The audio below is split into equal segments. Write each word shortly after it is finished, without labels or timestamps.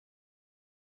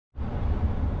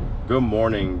Good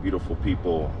morning, beautiful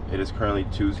people. It is currently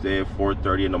Tuesday,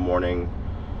 4:30 in the morning.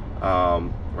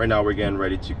 Right now we're getting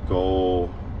ready to go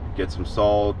get some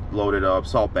salt loaded up,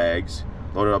 salt bags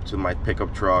loaded up to my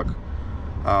pickup truck.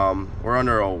 We're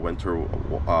under a winter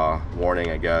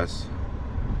warning, I guess.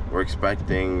 We're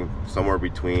expecting somewhere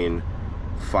between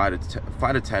 5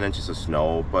 to 10 inches of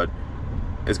snow, but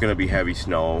it's gonna be heavy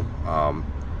snow.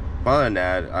 But other than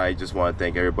that, I just want to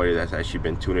thank everybody that's actually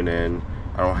been tuning in.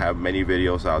 I don't have many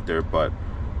videos out there, but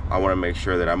I want to make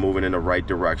sure that I'm moving in the right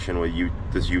direction with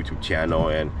this YouTube channel,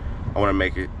 and I want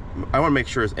to make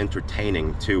sure it's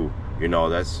entertaining too. You know,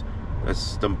 that's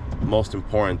the most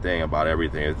important thing about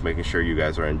everything, is making sure you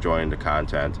guys are enjoying the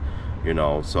content, you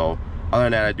know. So other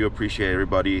than that, I do appreciate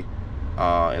everybody,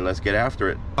 and let's get after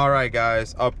it. All right,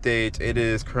 guys, update. It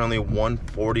is currently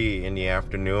 1:40 in the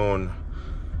afternoon.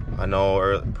 I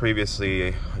know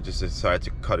previously I just decided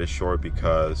to cut it short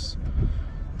because,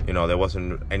 you know, there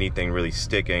wasn't anything really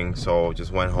sticking, so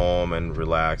just went home and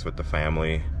relaxed with the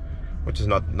family, which is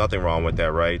nothing wrong with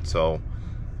that, right? So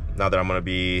now that I'm gonna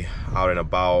be out and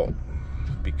about,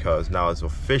 because now it's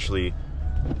officially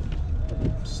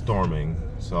storming,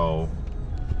 so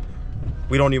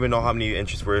we don't even know how many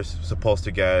inches we're supposed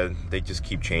to get. They just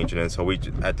keep changing it, so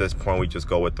at this point we just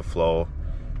go with the flow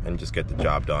and just get the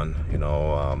job done, you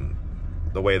know.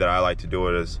 The way that I like to do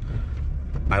it is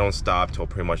I don't stop till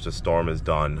pretty much the storm is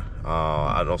done.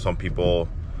 I know some people,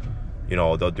 you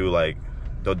know, they'll do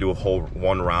a whole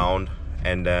one round,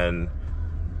 and then,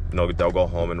 you know, they'll go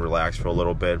home and relax for a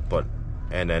little bit,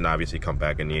 and then obviously come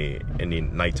back in the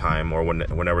nighttime or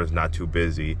whenever it's not too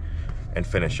busy and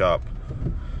finish up.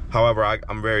 However,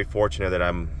 I'm very fortunate that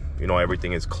you know,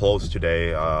 everything is closed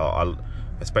today.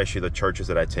 Especially the churches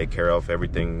that I take care of,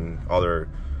 everything other,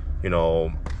 you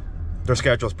know, their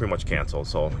schedule is pretty much canceled.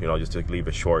 So, you know, just to leave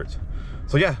it short.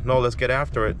 So yeah, no, let's get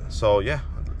after it. So yeah,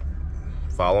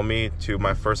 follow me to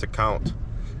my first account.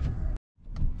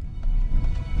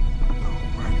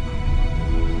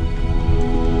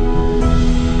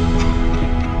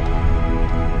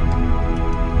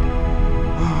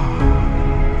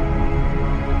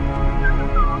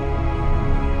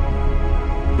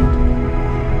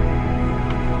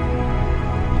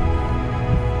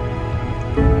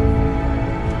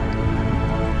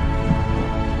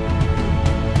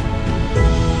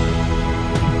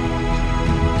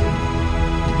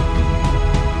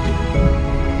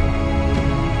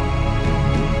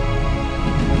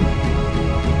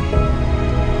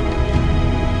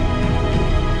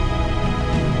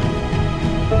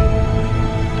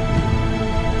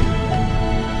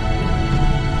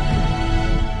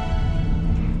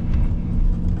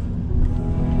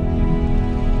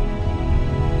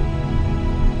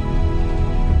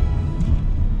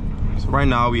 Right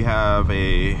now we have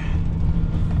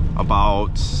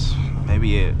about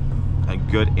maybe a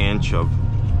good inch of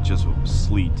just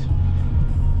sleet.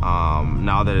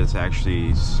 Now that it's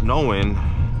actually snowing,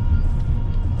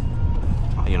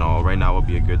 you know, right now would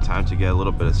be a good time to get a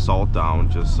little bit of salt down,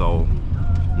 just so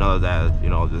now that, you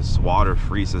know, this water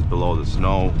freezes below the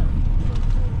snow,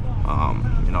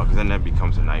 you know, because then that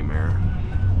becomes a nightmare.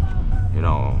 You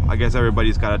know, I guess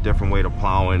everybody's got a different way to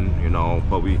plowing, you know,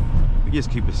 but we just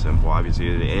keep it simple. Obviously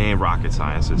it ain't rocket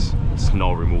science, it's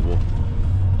snow removal.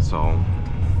 So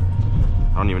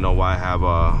I don't even know why I have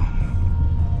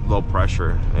low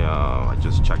pressure. I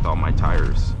just checked all my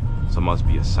tires, so it must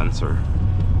be a sensor.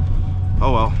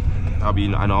 Oh well,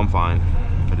 I know I'm fine.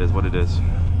 It is what it is.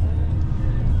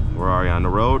 We're already on the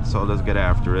road, so let's get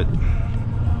after it.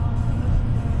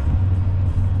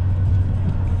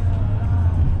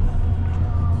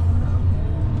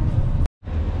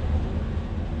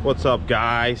 What's up,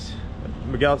 guys?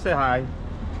 Miguel, say hi.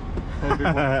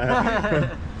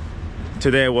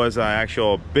 Today was an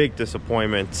actual big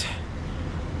disappointment.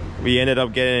 We ended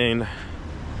up getting,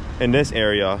 in this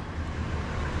area,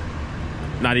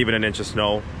 not even an inch of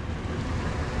snow.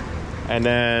 And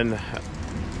then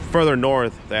further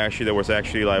north, there was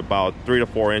actually like about 3 to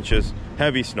 4 inches,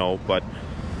 heavy snow, but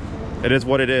it is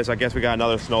what it is. I guess we got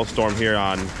another snowstorm here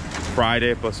on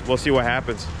Friday, but we'll see what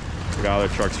happens. We got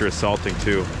other trucks here salting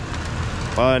too.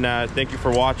 Other than that, thank you for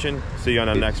watching. See you on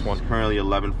the next one. It's currently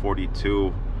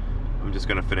 11:42. I'm just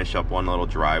gonna finish up one little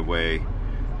driveway.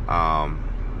 I'm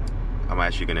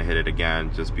actually gonna hit it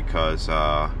again just because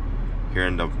here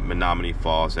in the Menominee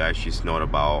Falls it actually snowed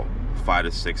about 5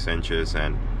 to 6 inches,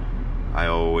 and I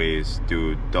always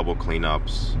do double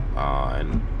cleanups,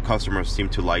 and customers seem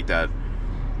to like that.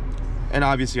 And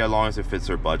obviously, as long as it fits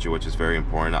their budget, which is very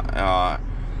important.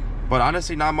 But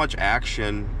honestly, not much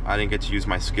action. I didn't get to use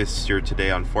my skid steer today,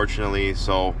 unfortunately.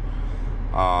 So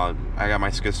I got my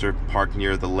skid steer parked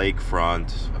near the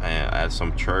lakefront at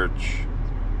some church,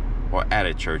 or at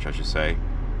a church I should say.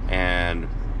 And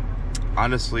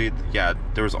honestly, yeah,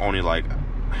 there was only like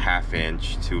 ½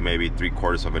 inch to maybe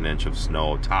 3/4 of an inch of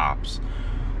snow tops.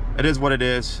 It is what it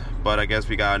is, but I guess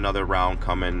we got another round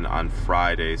coming on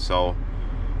Friday. So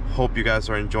hope you guys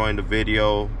are enjoying the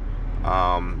video.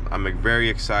 I'm very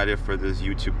excited for this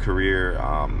YouTube career.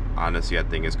 Honestly, I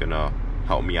think it's gonna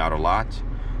help me out a lot.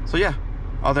 So yeah,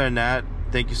 other than that,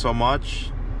 thank you so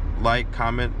much. Like,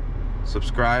 comment,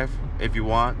 subscribe if you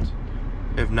want.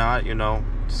 If not, you know,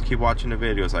 just keep watching the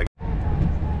videos. Like,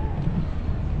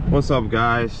 what's up,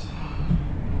 guys?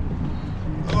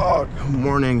 Oh, good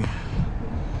morning.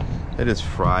 It is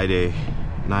Friday,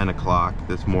 9 o'clock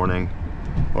this morning,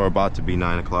 or about to be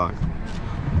 9 o'clock.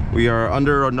 We are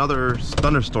under another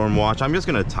thunderstorm watch. I'm just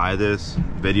gonna tie this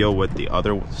video with the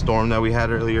other storm that we had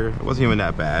earlier. It wasn't even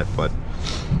that bad, but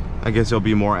I guess there'll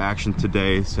be more action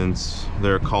today since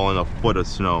they're calling a foot of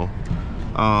snow.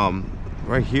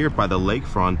 Right here by the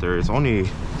lakefront, there's only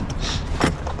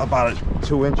about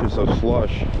 2 inches of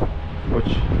slush,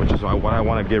 which is what I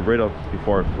want to get rid of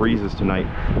before it freezes tonight.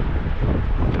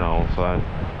 You know, so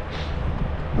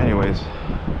anyways,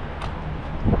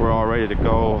 we're all ready to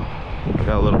go. I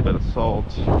got a little bit of salt.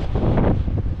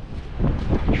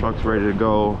 Truck's ready to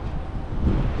go.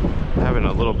 Having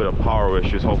a little bit of power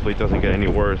issues. Hopefully it doesn't get any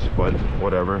worse, but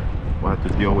whatever. We'll have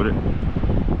to deal with it.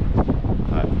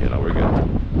 You know, we're good.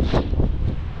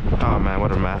 Oh man,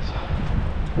 what a mess.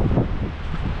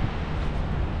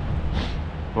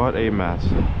 What a mess.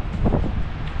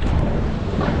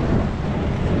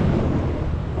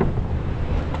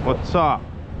 What's up?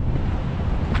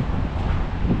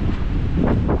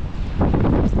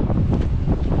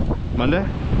 ¿Mande?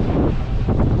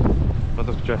 No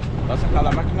te escuché. ¿Va a sacar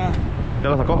la máquina? ¿Ya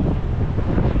la sacó?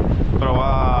 Pero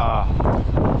va...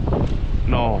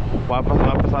 No, va a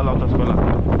pasar a la otra escuela.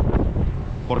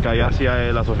 Porque allá sí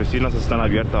hay, las oficinas están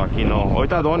abiertas, aquí no.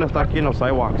 Ahorita Don está aquí en los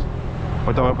sidewalks.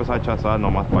 Ahorita voy a empezar a chazar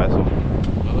nomás para eso.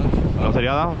 ¿No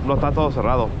sería dado? No, está todo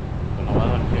cerrado. Nomás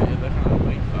aquí, déjalo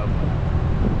ahí,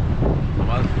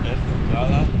 nomás esta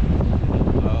entrada de...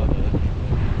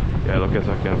 Ya es lo que es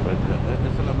aquí enfrente.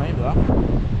 Esta es la main, ¿verdad?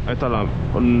 Ahí está la...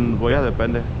 Voy a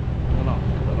depende. No,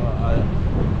 pero...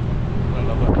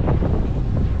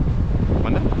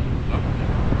 ¿Mande?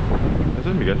 Ese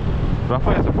es Miguel.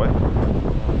 Rafa ya se fue.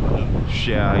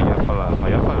 Ya, allá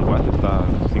para el oeste está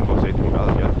 5 o 6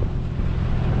 pulgadas ya.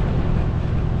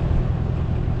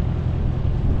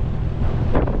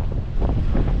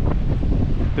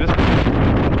 ¿Tienes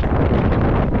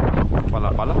para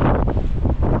la pala?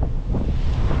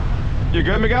 You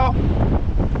good, Miguel?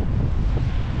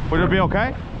 Will it be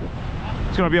okay?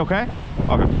 It's gonna be okay?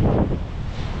 Okay.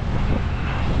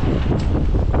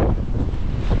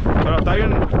 Pero está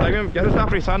bien, ya se está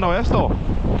frizando esto.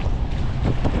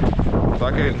 O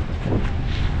sea que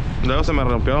luego se me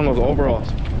rompieron los overalls.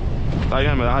 Está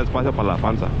bien, me da espacio para la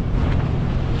panza.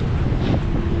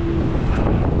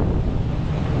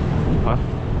 ¿Ah?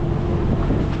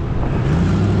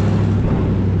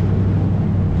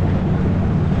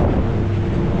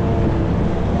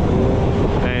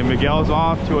 And Miguel's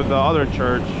off to the other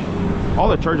church. All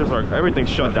the churches everything's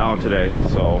shut down today,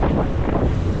 so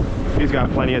he's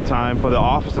got plenty of time, but the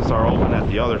offices are open at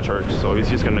the other church, so he's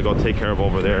just gonna go take care of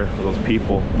over there those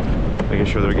people, making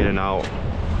sure they're getting out.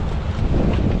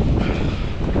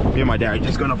 Me and my dad are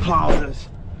just gonna plow this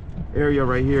area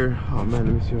right here. Oh man,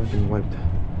 let me see if I can wipe.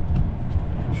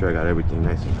 I'm sure I got everything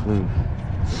nice and clean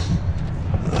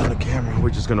on the camera. We're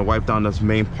just gonna wipe down this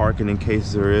main parking in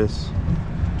case there is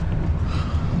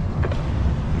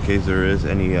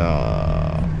any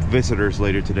visitors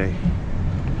later today.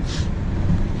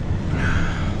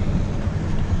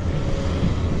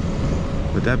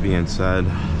 With that being said,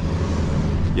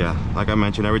 yeah, like I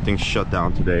mentioned, everything's shut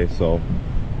down today, so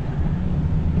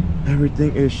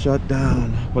everything is shut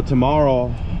down. But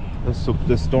tomorrow,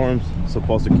 this storm's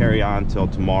supposed to carry on till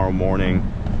tomorrow morning,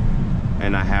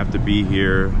 and I have to be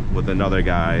here with another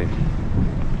guy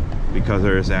because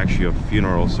there is actually a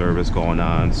funeral service going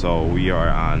on. So we are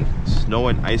on snow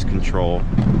and ice control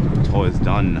until it's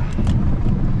done.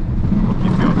 I'll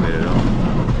keep you updated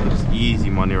though. Just easy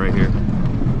money right here.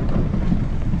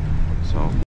 So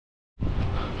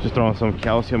just throwing some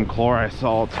calcium chloride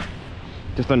salt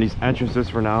just on these entrances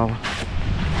for now.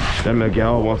 Then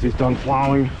Miguel, once he's done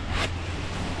plowing,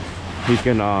 he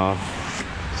can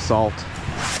salt.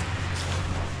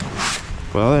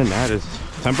 But other than that,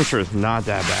 temperature is not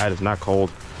that bad. It's not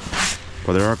cold,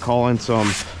 but they are calling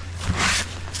some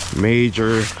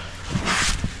major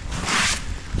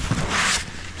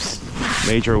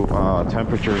major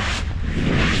temperatures.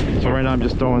 So right now I'm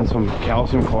just throwing some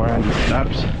calcium chloride on these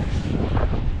steps.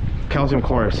 Calcium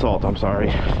chloride salt, I'm sorry.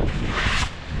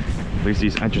 At least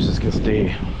these entrances can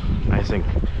stay nice and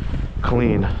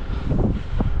clean.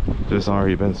 This has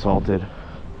already been salted.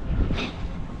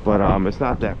 But it's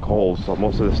not that cold, so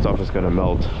most of this stuff is gonna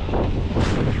melt.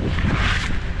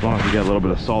 As long as you get a little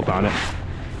bit of salt on it.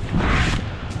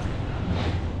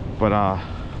 But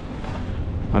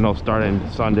I know starting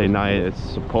Sunday night, it's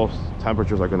supposed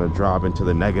temperatures are gonna drop into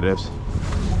the negatives.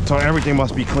 So everything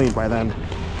must be clean by then.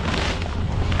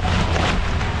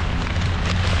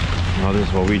 Now this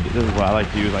is what I like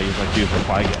to use. I just like to use the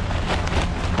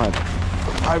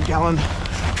 5 gallon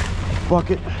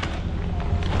bucket.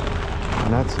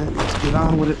 And that's it. Let's get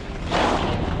on with it.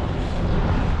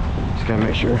 Just gotta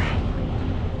make sure.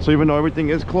 So even though everything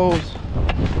is closed,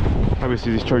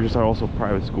 obviously these churches are also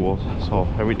private schools. So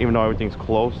even though everything's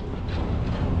closed,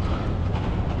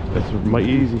 it's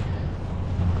easy.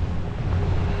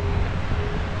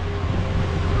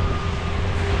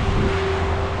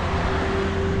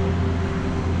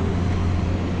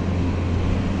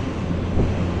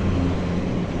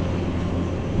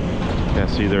 Yeah,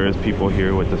 see, there is people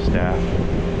here with the staff.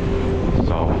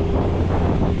 So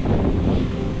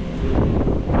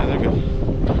yeah, they're good.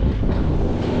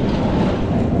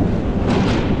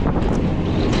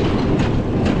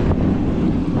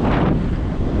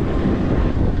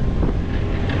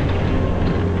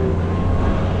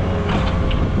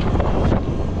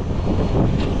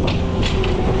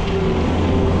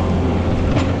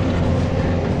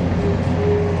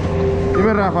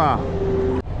 Dime, Rafa.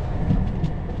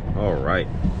 All right.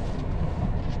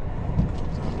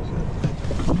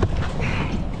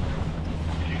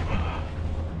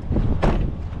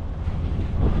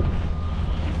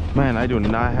 Man, I do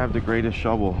not have the greatest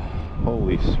shovel.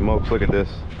 Holy smokes, look at this.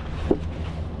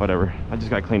 Whatever, I just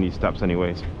gotta clean these steps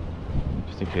anyways,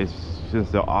 just in case, since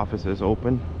the office is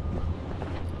open.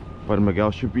 But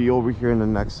Miguel should be over here in the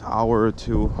next hour or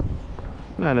two.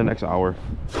 Not in the next hour.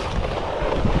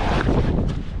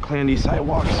 Cleaning these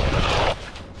sidewalks.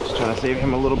 Just trying to save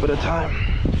him a little bit of time.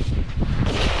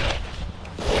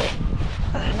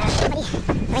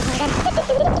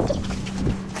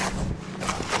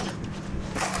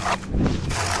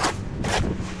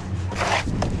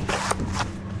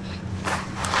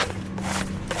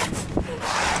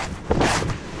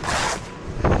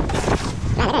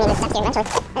 Look at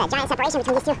that giant separation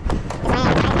between these two.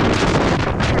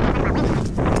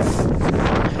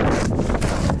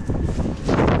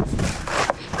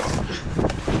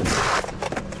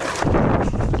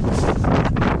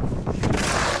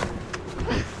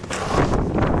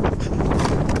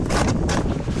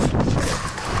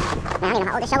 I don't even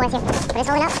know how old the show was here, but it's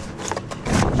holding up.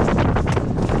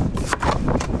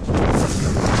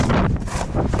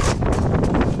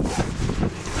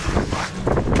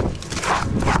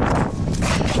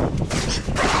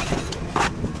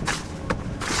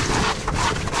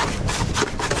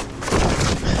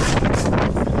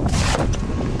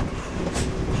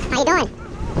 How you doing?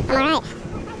 I'm alright.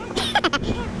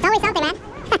 It's always something, man.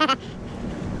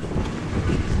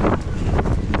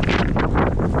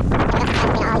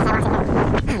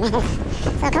 So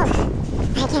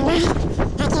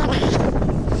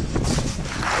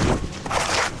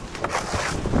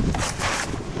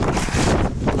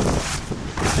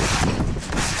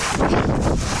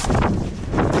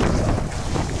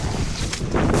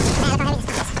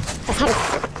cool.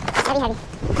 I can't lie. It's heavy. It's heavy.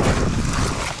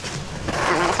 Oh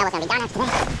man, this show was gonna be done after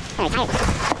today. Very tired.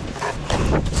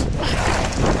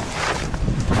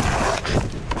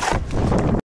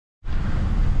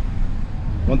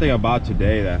 One thing about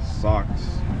today that sucks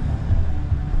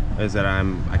is that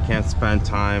I can't spend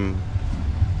time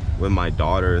with my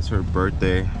daughter. It's her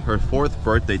birthday, her 4th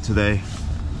birthday today.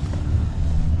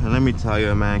 And let me tell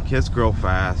you, man, kids grow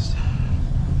fast.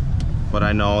 But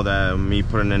I know that me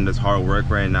putting in this hard work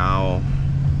right now,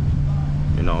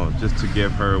 you know, just to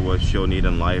give her what she'll need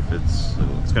in life, it's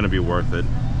gonna be worth it,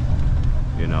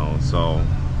 you know. So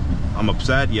I'm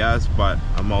upset, yes, but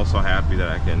I'm also happy that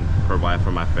I can provide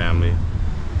for my family.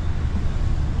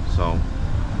 So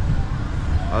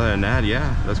other than that,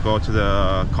 yeah, let's go to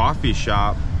the coffee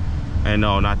shop. And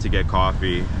no, not to get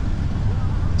coffee,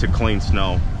 to clean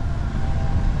snow.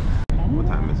 What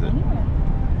time is it?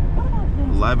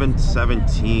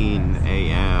 11:17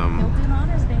 a.m.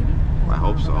 I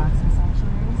hope so.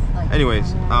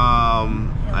 Anyways,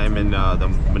 I'm in the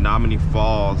Menominee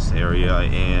Falls area,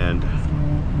 and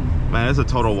man, it's a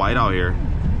total whiteout here.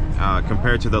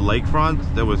 Compared to the lakefront,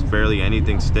 there was barely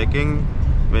anything sticking.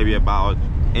 Maybe about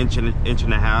inch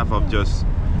and a half of just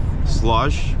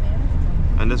slush,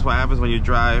 And this is what happens when you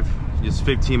drive just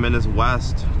 15 minutes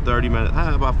west, 30 minutes,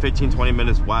 about 15-20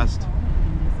 minutes west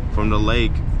from the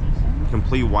lake.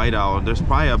 Complete whiteout. There's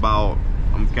probably about,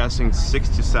 I'm guessing, 6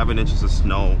 to 7 inches of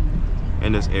snow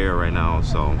in this area right now.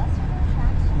 So,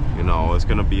 you know, it's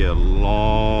gonna be a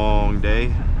long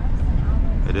day.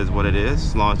 It is what it is.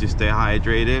 As long as you stay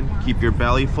hydrated, keep your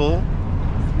belly full,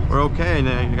 we're okay. And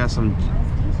then you got some,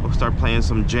 we'll start playing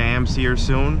some jams here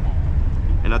soon.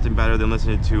 And nothing better than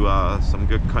listening to some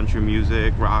good country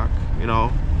music, rock, you know,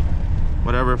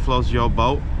 whatever floats your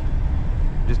boat,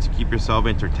 just to keep yourself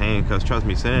entertained. Because trust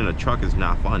me, sitting in a truck is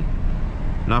not fun.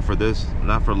 Not for this,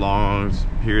 not for long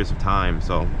periods of time.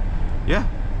 So yeah,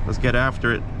 let's get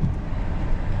after it.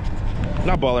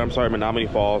 Not Butler, I'm sorry, Menominee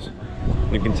Falls.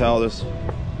 You can tell there's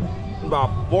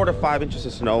about 4 to 5 inches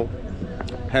of snow,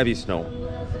 heavy snow.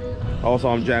 Also,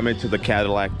 I'm jamming to the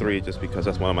Cadillac 3 just because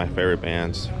that's one of my favorite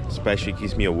bands. Especially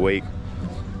keeps me awake.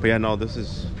 But yeah, no, this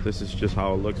is just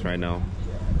how it looks right now.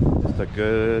 Just a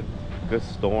good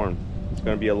storm. It's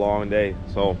gonna be a long day,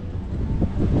 so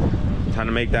time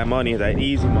to make that money, that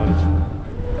easy money.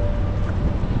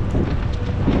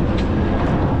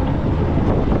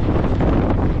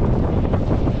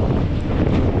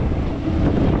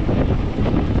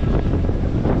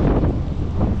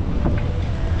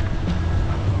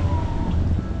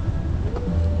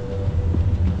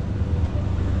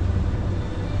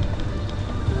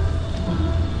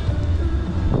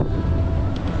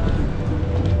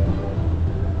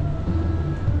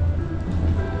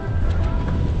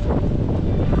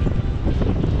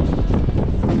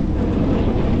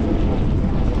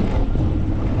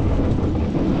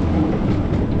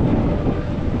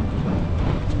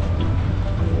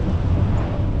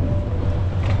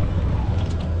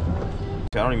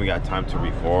 I don't even got time to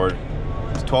record.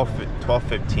 It's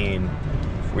 12:15.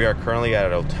 We are currently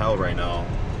at a hotel right now.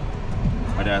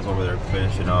 My dad's over there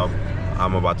finishing up.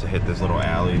 I'm about to hit this little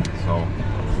alley. So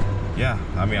yeah,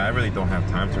 I mean, I really don't have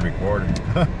time to record.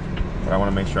 But I want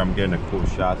to make sure I'm getting the cool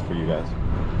shots for you guys.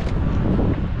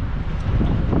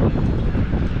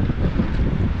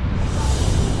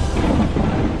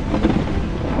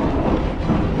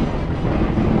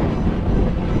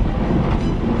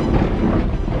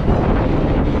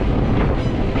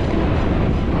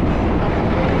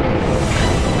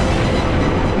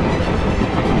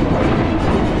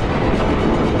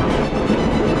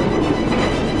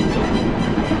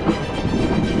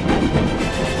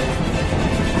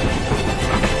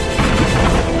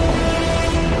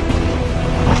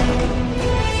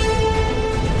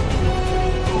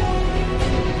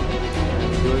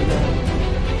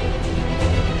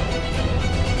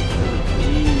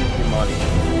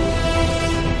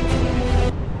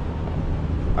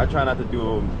 I try not to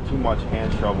do too much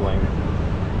hand shoveling.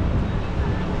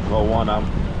 Well, one, I'm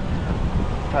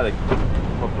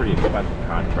a pretty expensive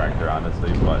contractor,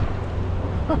 honestly, but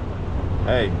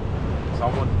hey,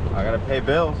 I gotta pay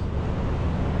bills,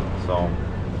 so.